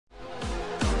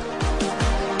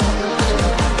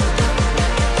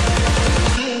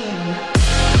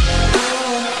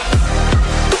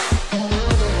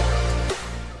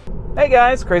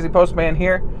guys, Crazy Postman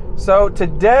here. So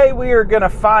today we are going to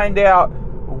find out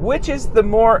which is the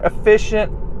more efficient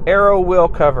aero wheel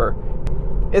cover.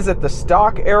 Is it the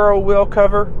stock aero wheel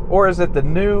cover or is it the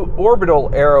new orbital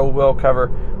aero wheel cover?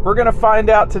 We're going to find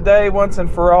out today once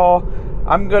and for all.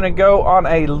 I'm going to go on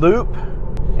a loop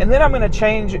and then I'm going to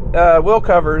change wheel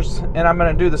covers and I'm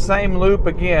going to do the same loop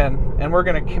again, and we're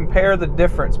going to compare the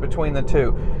difference between the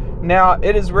two. Now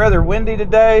it is rather windy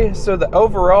today, so the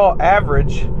overall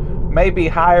average may be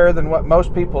higher than what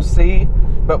most people see,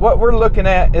 but what we're looking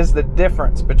at is the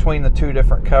difference between the two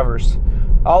different covers.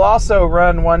 I'll also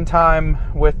run one time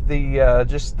with the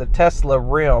just the Tesla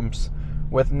rims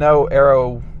with no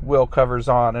aero wheel covers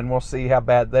on, and we'll see how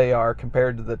bad they are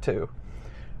compared to the two.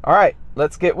 All right,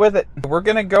 let's get with it. We're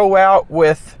gonna go out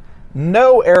with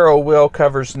no aero wheel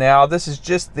covers now. This is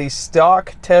just the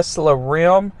stock Tesla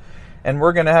rim, and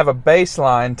we're gonna have a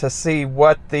baseline to see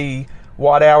what the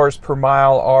watt hours per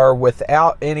mile are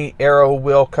without any aero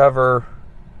wheel cover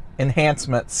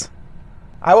enhancements.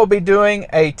 I will be doing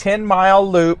a 10-mile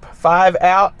loop, 5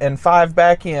 out and 5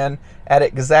 back in at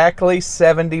exactly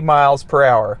 70 miles per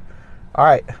hour. All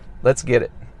right, let's get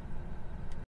it.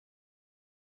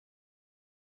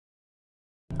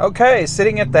 Okay,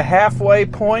 sitting at the halfway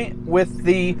point with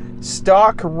the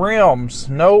stock rims,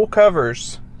 no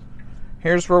covers.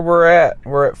 Here's where we're at.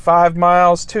 We're at 5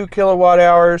 miles, 2 kilowatt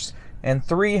hours, and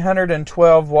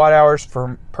 312 watt hours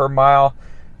per mile.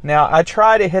 Now I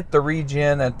try to hit the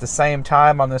regen at the same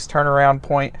time on this turnaround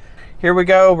point. Here we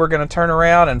go. We're going to turn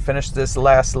around and finish this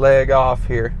last leg off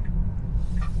here.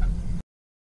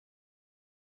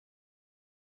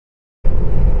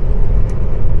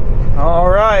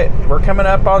 All right, we're coming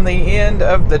up on the end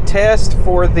of the test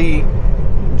for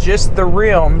just the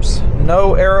rims,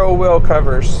 no aero wheel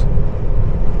covers.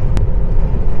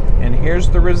 And here's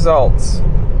the results.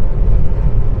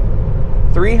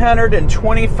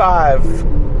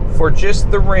 325 for just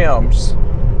the rims.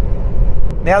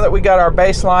 Now that we got our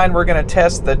baseline, we're going to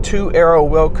test the 2 aero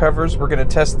wheel covers. We're going to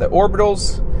test the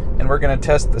orbitals and we're going to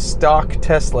test the stock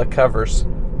Tesla covers.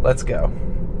 Let's go.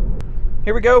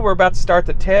 Here we go. We're about to start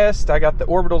the test. I got the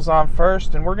orbitals on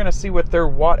first and we're going to see what their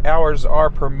watt hours are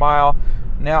per mile.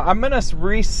 Now I'm going to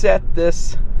reset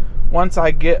this once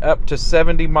I get up to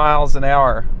 70 miles an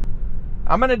hour.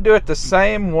 I'm going to do it the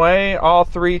same way all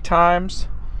 3 times,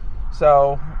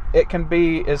 so it can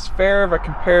be as fair of a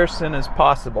comparison as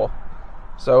possible.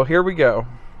 So here we go.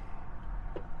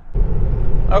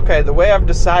 Okay, the way I've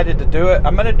decided to do it,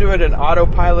 I'm going to do it in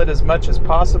autopilot as much as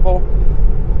possible.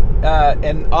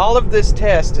 And all of this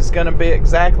test is going to be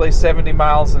exactly 70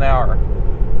 miles an hour.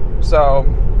 So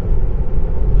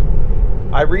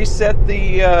I reset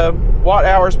the watt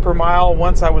hours per mile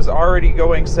once I was already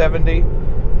going 70.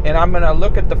 And I'm going to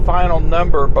look at the final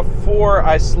number before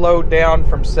I slow down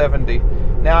from 70.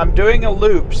 Now I'm doing a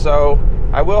loop, so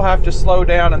I will have to slow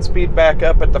down and speed back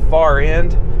up at the far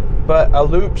end, but a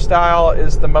loop style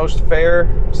is the most fair,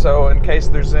 so in case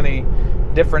there's any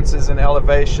differences in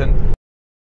elevation.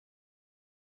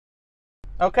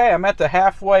 Okay, I'm at the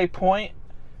halfway point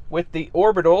with the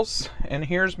orbitals, and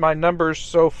here's my numbers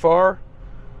so far.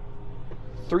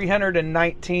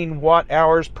 319 watt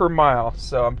hours per mile.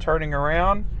 So I'm turning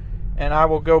around and I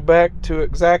will go back to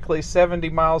exactly 70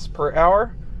 miles per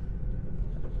hour.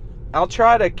 I'll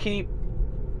try to keep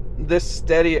this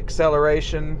steady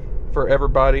acceleration for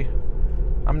everybody.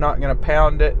 I'm not going to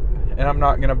pound it and I'm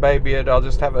not going to baby it. I'll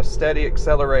just have a steady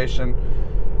acceleration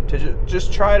to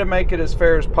just try to make it as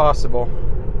fair as possible.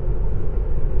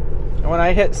 And when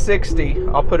I hit 60,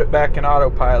 I'll put it back in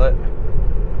autopilot.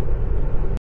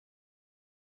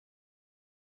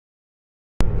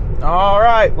 All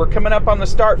right, we're coming up on the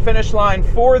start-finish line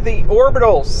for the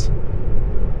orbitals.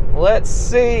 Let's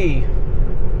see.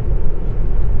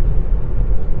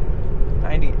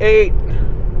 98,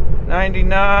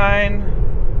 99,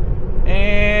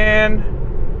 and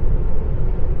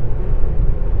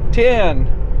 10.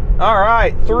 All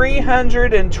right,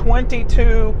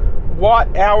 322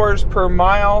 watt hours per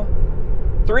mile.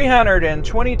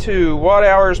 322 watt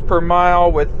hours per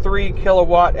mile with 3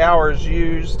 kilowatt hours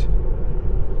used.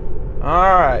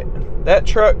 All right, that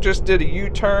truck just did a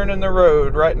U-turn in the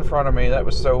road right in front of me. That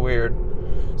was so weird.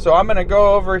 So I'm gonna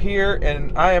go over here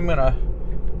and I am gonna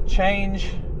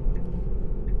change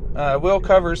wheel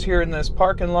covers here in this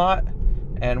parking lot,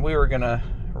 and we were gonna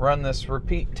run this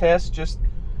repeat test just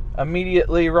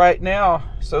immediately right now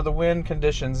so the wind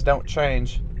conditions don't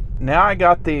change. Now I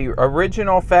got the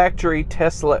original factory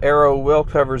Tesla Aero wheel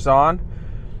covers on,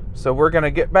 so we're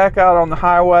gonna get back out on the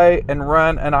highway and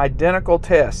run an identical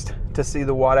test to see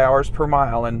the watt hours per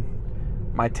mile in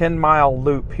my 10-mile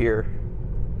loop here.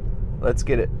 Let's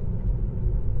get it.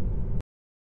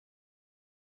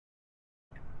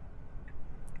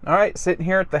 All right, sitting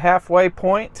here at the halfway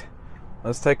point.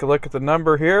 Let's take a look at the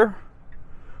number here.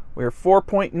 We're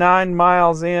 4.9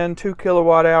 miles in, 2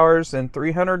 kilowatt hours, and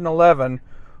 311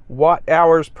 watt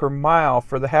hours per mile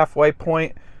for the halfway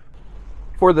point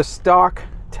for the stock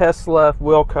Tesla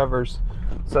wheel covers.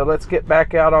 So let's get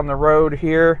back out on the road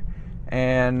here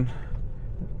and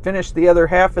finish the other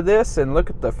half of this and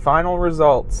look at the final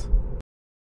results.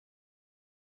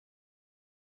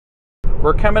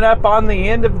 We're coming up on the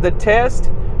end of the test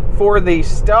for the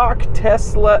stock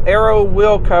Tesla Aero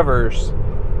wheel covers.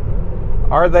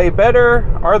 Are they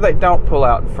better or they don't pull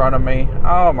out in front of me?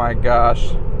 Oh my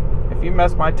gosh. If you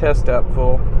messed my test up,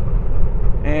 fool.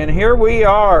 And here we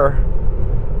are.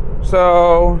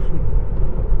 So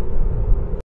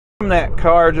that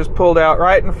car just pulled out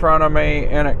right in front of me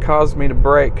and it caused me to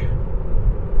brake.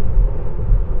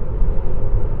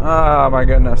 Oh my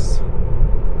goodness.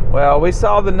 Well, we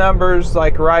saw the numbers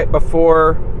like right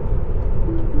before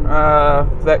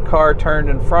that car turned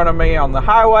in front of me on the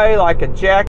highway like a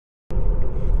jack.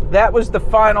 That was the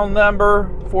final number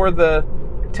for the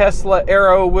Tesla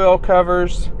Aero wheel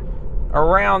covers,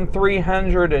 around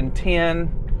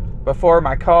 310 before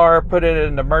my car put it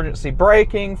in emergency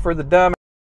braking for the dumb.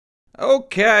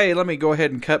 Okay, let me go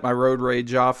ahead and cut my road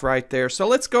rage off right there. So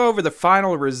let's go over the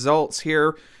final results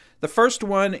here. The first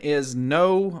one is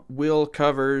no wheel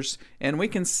covers, and we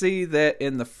can see that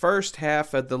in the first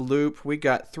half of the loop we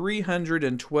got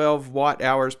 312 watt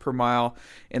hours per mile.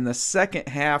 In the second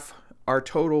half our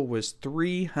total was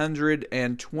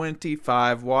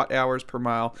 325 watt hours per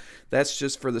mile. That's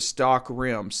just for the stock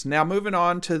rims. Now moving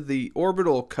on to the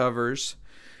orbital covers.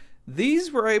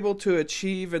 These were able to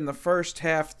achieve in the first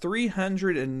half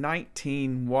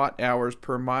 319 watt hours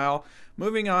per mile.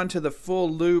 Moving on to the full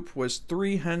loop was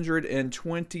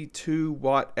 322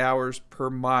 watt hours per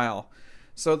mile.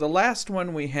 So the last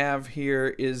one we have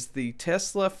here is the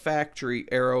Tesla Factory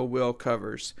Aero wheel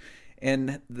covers.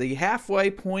 And the halfway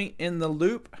point in the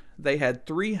loop, they had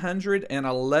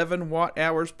 311 watt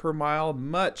hours per mile,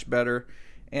 much better.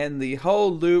 And the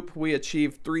whole loop, we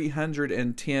achieved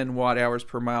 310 watt hours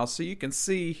per mile. So you can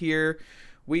see here,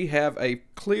 we have a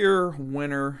clear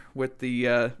winner with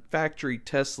the factory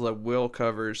Tesla wheel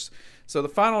covers. So the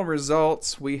final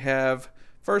results, we have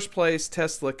first place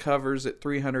Tesla covers at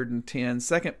 310,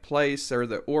 second place are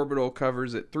the orbital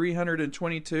covers at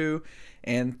 322,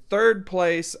 and third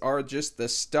place are just the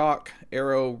stock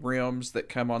Aero rims that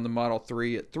come on the Model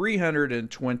 3 at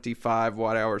 325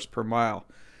 watt hours per mile.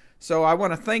 So I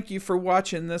want to thank you for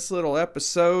watching this little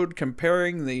episode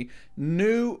comparing the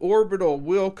new orbital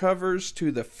wheel covers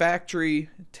to the factory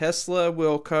Tesla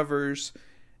wheel covers,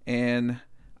 and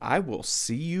I will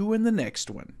see you in the next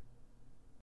one.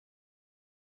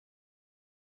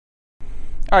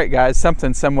 Alright guys,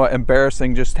 something somewhat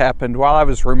embarrassing just happened while I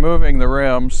was removing the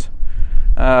rims.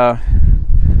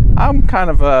 I'm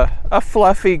kind of a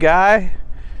fluffy guy,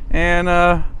 and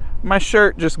my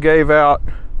shirt just gave out.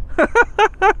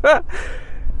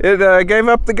 It gave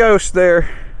up the ghost there.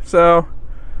 So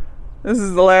this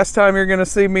is the last time you're gonna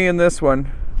see me in this one.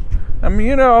 I mean,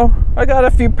 you know, I got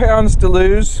a few pounds to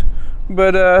lose,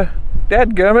 but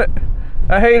dadgummit,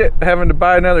 I hate it having to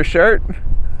buy another shirt.